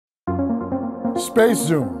Space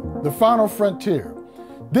Zoom, the final frontier.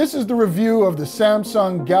 This is the review of the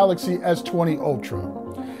Samsung Galaxy S20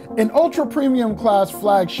 Ultra, an ultra premium class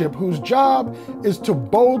flagship whose job is to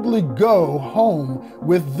boldly go home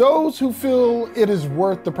with those who feel it is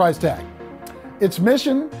worth the price tag. Its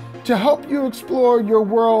mission? To help you explore your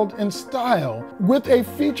world in style with a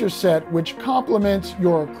feature set which complements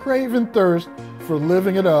your craven thirst for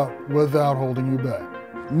living it up without holding you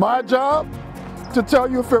back. My job? To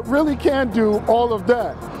tell you if it really can do all of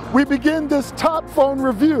that. We begin this top phone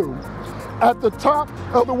review at the top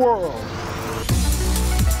of the world.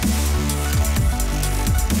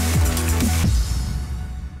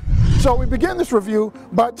 So we begin this review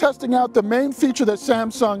by testing out the main feature that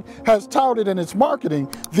Samsung has touted in its marketing,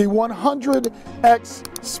 the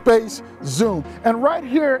 100x space zoom. And right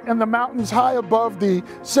here in the mountains high above the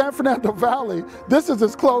San Fernando Valley, this is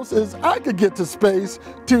as close as I could get to space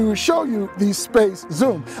to show you the space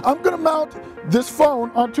zoom. I'm gonna mount this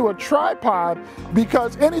phone onto a tripod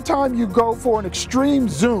because anytime you go for an extreme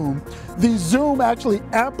zoom, the zoom actually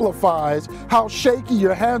amplifies how shaky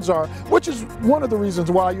your hands are, which is one of the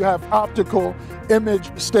reasons why you have optical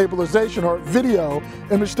image stabilization or video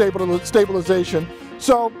image stabilization.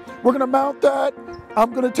 So we're gonna mount that.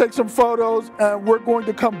 I'm gonna take some photos and we're going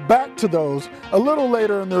to come back to those a little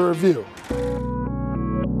later in the review.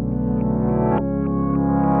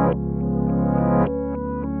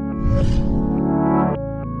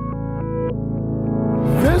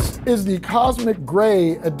 This is the Cosmic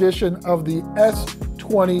Gray edition of the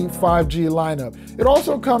S20 5G lineup. It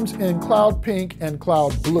also comes in Cloud Pink and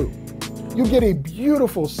Cloud Blue. You get a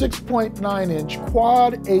beautiful 6.9-inch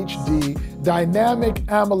Quad HD Dynamic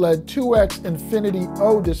AMOLED 2X Infinity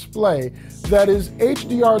O display that is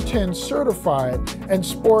HDR10 certified and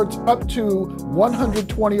sports up to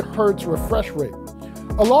 120 Hz refresh rate.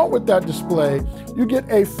 Along with that display, you get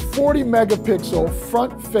a 40 megapixel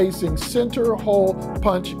front-facing center hole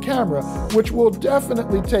punch camera, which will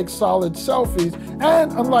definitely take solid selfies.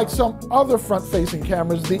 And unlike some other front-facing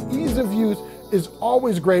cameras, the ease of use is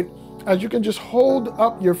always great, as you can just hold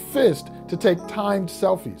up your fist to take timed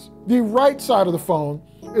selfies. The right side of the phone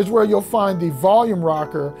is where you'll find the volume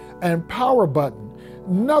rocker and power button.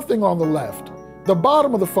 Nothing on the left. The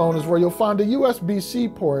bottom of the phone is where you'll find a USB-C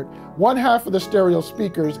port, one half of the stereo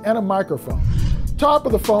speakers, and a microphone. Top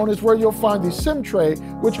of the phone is where you'll find the SIM tray,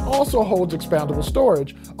 which also holds expandable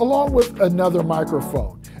storage, along with another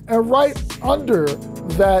microphone. And right under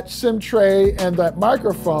that SIM tray and that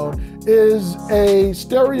microphone is a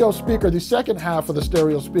stereo speaker, the second half of the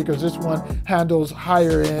stereo speakers. This one handles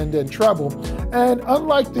higher end and treble. And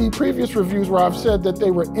unlike the previous reviews where I've said that they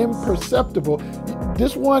were imperceptible,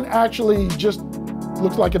 this one actually just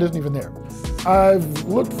looks like it isn't even there. I've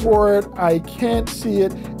looked for it, I can't see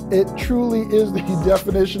it. It truly is the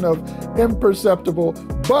definition of imperceptible,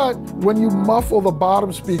 but when you muffle the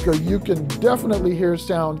bottom speaker, you can definitely hear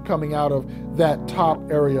sound coming out of that top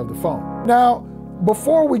area of the phone. Now,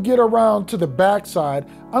 before we get around to the back side,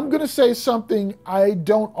 I'm gonna say something I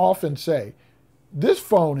don't often say. This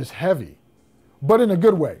phone is heavy, but in a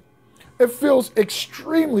good way. It feels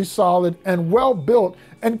extremely solid and well built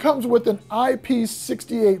and comes with an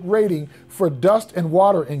IP68 rating for dust and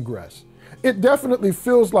water ingress. It definitely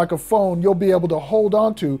feels like a phone you'll be able to hold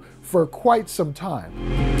on to for quite some time.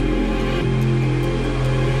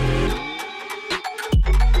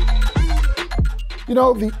 You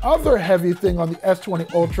know, the other heavy thing on the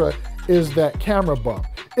S20 Ultra is that camera bump.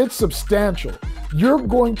 It's substantial. You're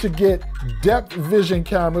going to get depth vision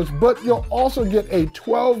cameras, but you'll also get a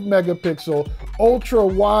 12 megapixel ultra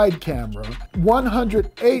wide camera,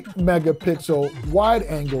 108 megapixel wide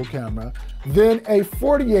angle camera, then a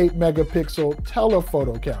 48 megapixel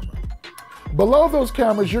telephoto camera. Below those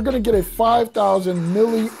cameras, you're going to get a 5,000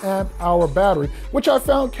 milliamp hour battery, which I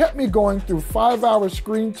found kept me going through 5 hours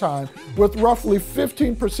screen time with roughly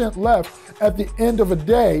 15% left at the end of a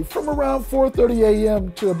day from around 4:30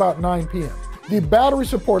 a.m. to about 9 p.m. The battery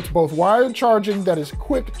supports both wired charging that is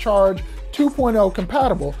Quick Charge 2.0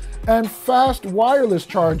 compatible and fast wireless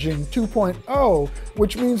charging 2.0,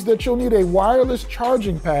 which means that you'll need a wireless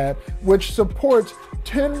charging pad which supports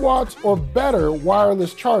 10 watts or better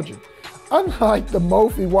wireless charging. Unlike the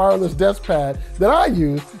Mophie wireless desk pad that I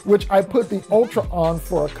use, which I put the Ultra on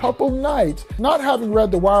for a couple nights, not having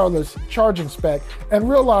read the wireless charging spec and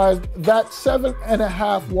realized that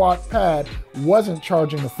 7.5 watt pad wasn't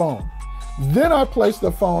charging the phone. Then I placed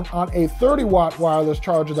the phone on a 30 watt wireless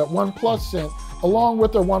charger that OnePlus sent along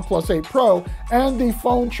with their OnePlus 8 Pro, and the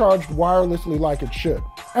phone charged wirelessly like it should.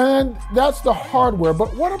 And that's the hardware,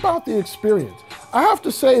 but what about the experience? I have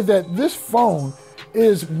to say that this phone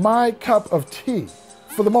is my cup of tea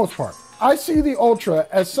for the most part. I see the Ultra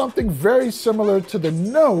as something very similar to the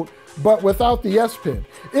Note, but without the S Pen.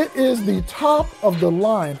 It is the top of the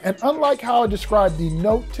line, and unlike how I described the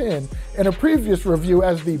Note 10 in a previous review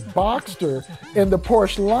as the Boxster in the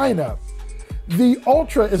Porsche lineup, the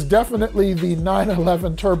Ultra is definitely the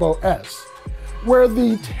 911 Turbo S. Where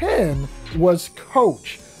the 10 was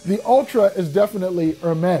Coach, the Ultra is definitely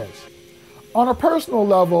Hermes. On a personal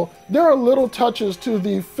level, there are little touches to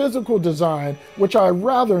the physical design which I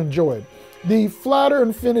rather enjoyed. The flatter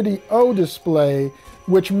Infinity O display,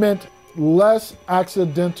 which meant less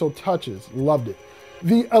accidental touches, loved it.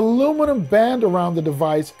 The aluminum band around the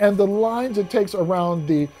device and the lines it takes around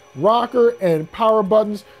the rocker and power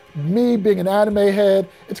buttons, me being an anime head,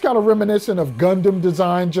 it's kind of reminiscent of Gundam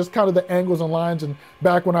design, just kind of the angles and lines, and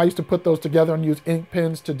back when I used to put those together and use ink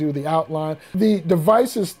pens to do the outline. The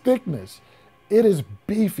device's thickness, it is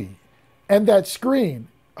beefy. And that screen,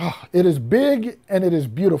 it is big and it is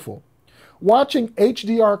beautiful. Watching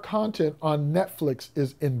HDR content on Netflix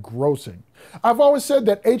is engrossing. I've always said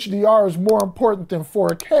that HDR is more important than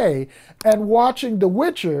 4K, and watching The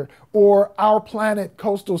Witcher or Our Planet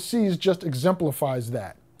Coastal Seas just exemplifies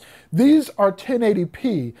that. These are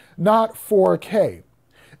 1080p, not 4K.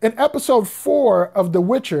 In episode 4 of The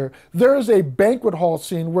Witcher, there is a banquet hall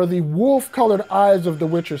scene where the wolf-colored eyes of The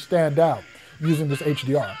Witcher stand out using this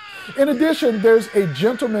HDR. In addition, there's a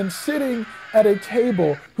gentleman sitting at a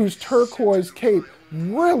table whose turquoise cape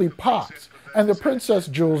really pops, and the princess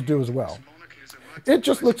jewels do as well. It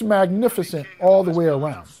just looks magnificent all the way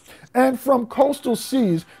around. And from Coastal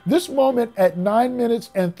Seas, this moment at 9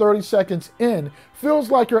 minutes and 30 seconds in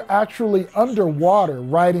feels like you're actually underwater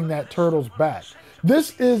riding that turtle's back.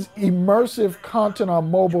 This is immersive content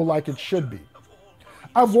on mobile like it should be.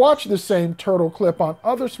 I've watched the same turtle clip on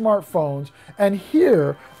other smartphones, and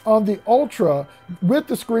here on the Ultra, with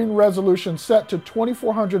the screen resolution set to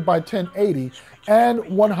 2400 by 1080 and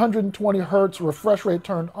 120 hertz refresh rate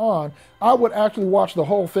turned on, I would actually watch the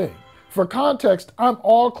whole thing. For context, I'm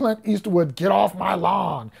all Clint Eastwood, get off my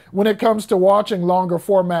lawn, when it comes to watching longer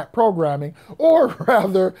format programming, or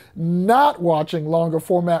rather, not watching longer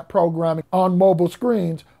format programming on mobile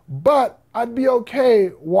screens, but I'd be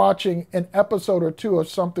okay watching an episode or two of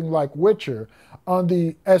something like Witcher on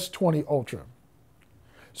the S20 Ultra.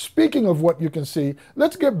 Speaking of what you can see,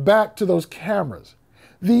 let's get back to those cameras.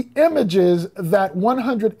 The images that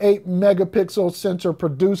 108 megapixel sensor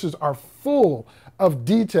produces are full of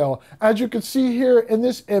detail. As you can see here in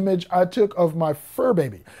this image I took of my fur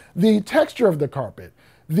baby. The texture of the carpet,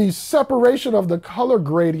 the separation of the color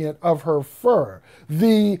gradient of her fur,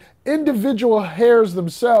 the individual hairs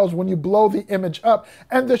themselves when you blow the image up,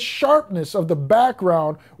 and the sharpness of the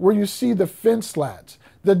background where you see the fin slats.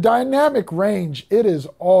 The dynamic range, it is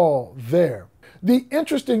all there. The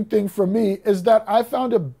interesting thing for me is that I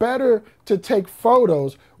found it better to take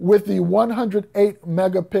photos with the 108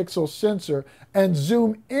 megapixel sensor and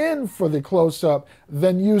zoom in for the close-up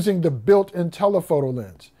than using the built-in telephoto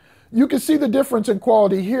lens. You can see the difference in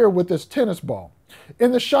quality here with this tennis ball.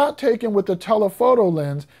 In the shot taken with the telephoto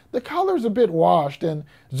lens, the color is a bit washed, and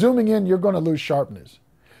zooming in, you're going to lose sharpness.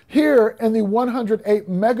 Here in the 108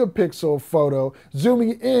 megapixel photo,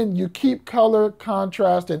 zooming in, you keep color,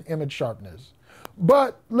 contrast, and image sharpness.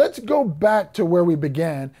 But let's go back to where we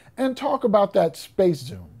began and talk about that space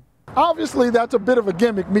zoom. Obviously, that's a bit of a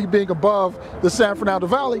gimmick, me being above the San Fernando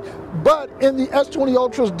Valley, but in the S20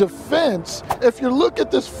 Ultra's defense, if you look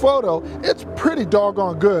at this photo, it's pretty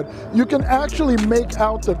doggone good. You can actually make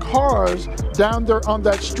out the cars down there on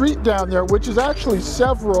that street down there, which is actually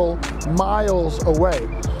several miles away.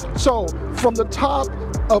 So from the top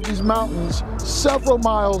of these mountains, several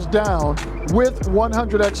miles down, with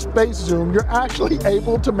 100x space zoom, you're actually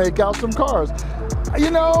able to make out some cars.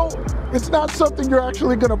 You know, it's not something you're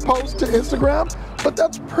actually going to post to Instagram, but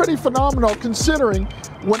that's pretty phenomenal considering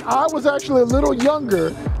when I was actually a little younger,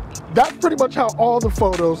 that's pretty much how all the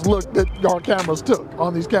photos looked that our cameras took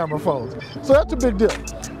on these camera phones. So that's a big deal.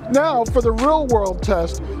 Now, for the real world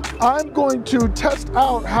test, I'm going to test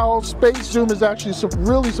out how space zoom is actually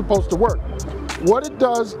really supposed to work. What it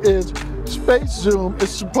does is space zoom is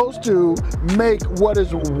supposed to make what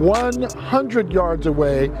is 100 yards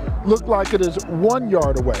away look like it is 1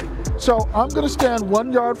 yard away. So I'm going to stand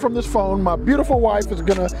 1 yard from this phone. My beautiful wife is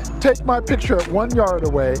going to take my picture at 1 yard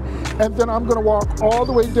away, and then I'm going to walk all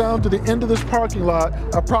the way down to the end of this parking lot,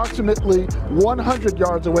 approximately 100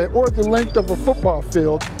 yards away, or the length of a football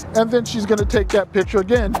field, and then she's going to take that picture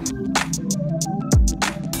again.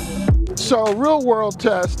 So real world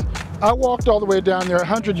test, I walked all the way down there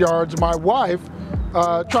 100 yards. My wife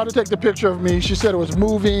tried to take the picture of me. She said it was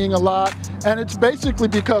moving a lot. And it's basically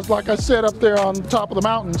because, like I said, up there on top of the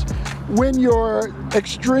mountains, when you're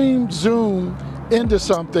extreme zoom into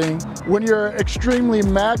something, when you're extremely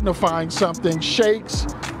magnifying something, shakes,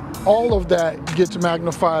 all of that gets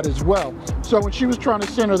magnified as well. So when she was trying to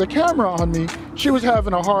center the camera on me, she was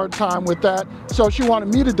having a hard time with that. So she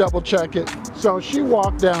wanted me to double check it. So she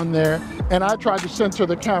walked down there and I tried to center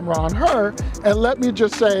the camera on her. And let me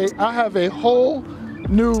just say, I have a whole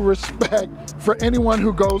new respect for anyone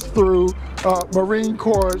who goes through Marine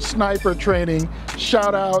Corps sniper training.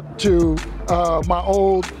 Shout out to my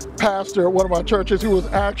old pastor at one of my churches who was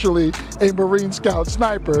actually a Marine Scout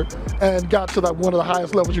sniper and got to one of the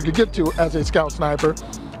highest levels you could get to as a Scout sniper,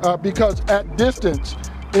 because at distance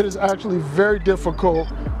it is actually very difficult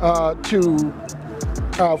to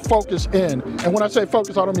focus in. And when I say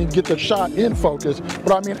focus, I don't mean get the shot in focus,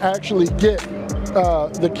 but I mean actually get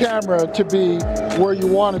the camera to be where you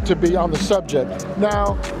want it to be on the subject.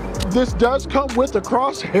 Now, this does come with the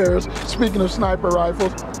crosshairs. Speaking of sniper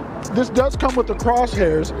rifles, this does come with the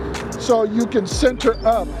crosshairs, so you can center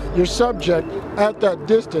up your subject at that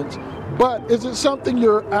distance. But is it something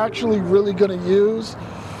you're actually really going to use?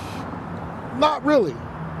 Not really.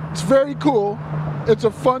 It's very cool. It's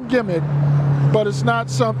a fun gimmick, but it's not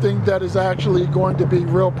something that is actually going to be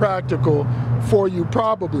real practical for you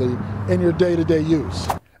probably in your day-to-day use.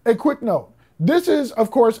 A quick note. This is,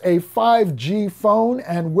 of course, a 5G phone,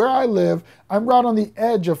 and where I live, I'm right on the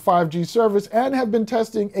edge of 5G service and have been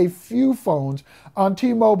testing a few phones on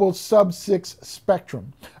T-Mobile's sub-6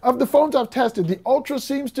 spectrum. Of the phones I've tested, the Ultra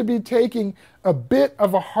seems to be taking a bit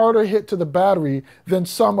of a harder hit to the battery than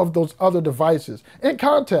some of those other devices. In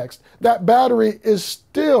context, that battery is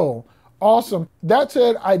still awesome. That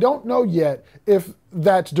said, I don't know yet if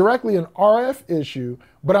that's directly an RF issue,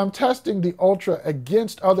 but I'm testing the Ultra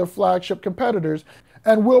against other flagship competitors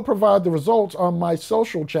and will provide the results on my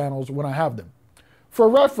social channels when I have them. For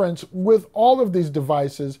reference, with all of these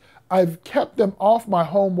devices, I've kept them off my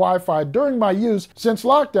home Wi-Fi during my use since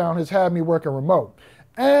lockdown has had me working remote.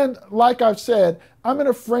 And like I've said, I'm in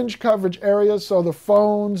a fringe coverage area, so the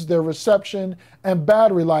phones, their reception, and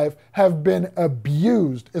battery life have been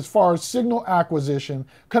abused as far as signal acquisition,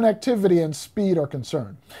 connectivity, and speed are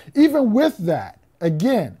concerned. Even with that,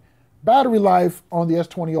 again, battery life on the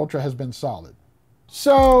S20 Ultra has been solid.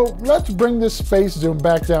 So let's bring this space zoom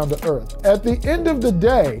back down to earth. At the end of the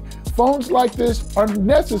day, phones like this are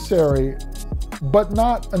necessary, but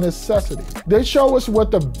not a necessity. They show us what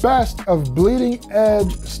the best of bleeding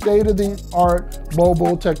edge, state-of-the-art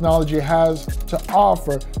mobile technology has to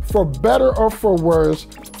offer, for better or for worse,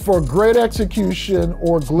 for great execution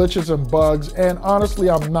or glitches and bugs, and honestly,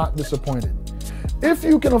 I'm not disappointed. If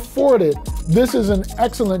you can afford it, this is an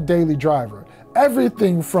excellent daily driver.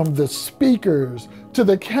 Everything from the speakers, to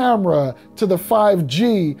the camera, to the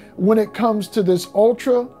 5G, when it comes to this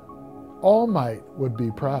Ultra, All Might would be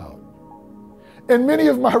proud. In many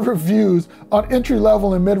of my reviews on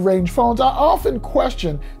entry-level and mid-range phones, I often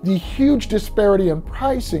question the huge disparity in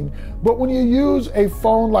pricing, but when you use a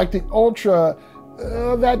phone like the Ultra,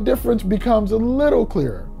 that difference becomes a little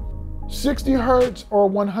clearer. 60 Hertz or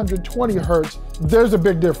 120 Hertz, there's a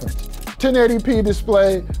big difference. 1080p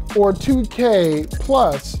display or 2K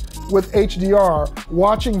plus with HDR,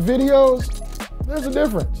 watching videos, there's a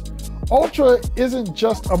difference. Ultra isn't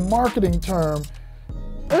just a marketing term,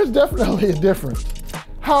 there's definitely a difference.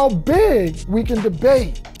 How big, we can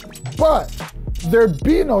debate, but there'd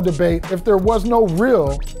be no debate if there was no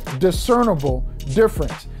real discernible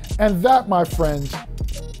difference. And that, my friends,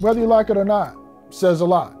 whether you like it or not, says a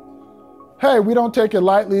lot. Hey, we don't take it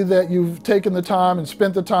lightly that you've taken the time and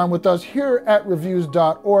spent the time with us here at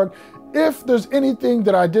reviews.org. If there's anything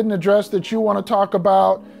that I didn't address that you want to talk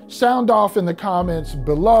about, sound off in the comments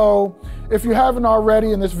below. If you haven't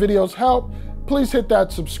already and this video's helped, please hit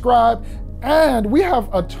that subscribe. And we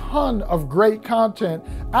have a ton of great content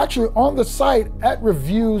actually on the site at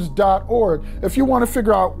reviews.org. If you want to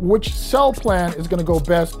figure out which cell plan is going to go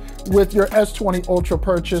best with your S20 Ultra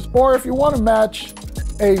purchase, or if you want to match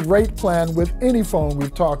a rate plan with any phone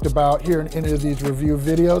we've talked about here in any of these review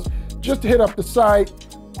videos, just hit up the site.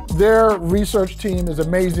 Their research team is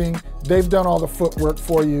amazing. They've done all the footwork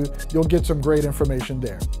for you. You'll get some great information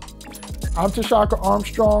there. I'm Tshaka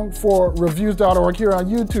Armstrong for reviews.org here on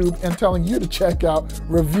YouTube, and telling you to check out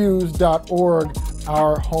reviews.org,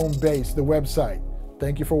 our home base, the website.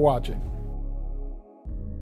 Thank you for watching.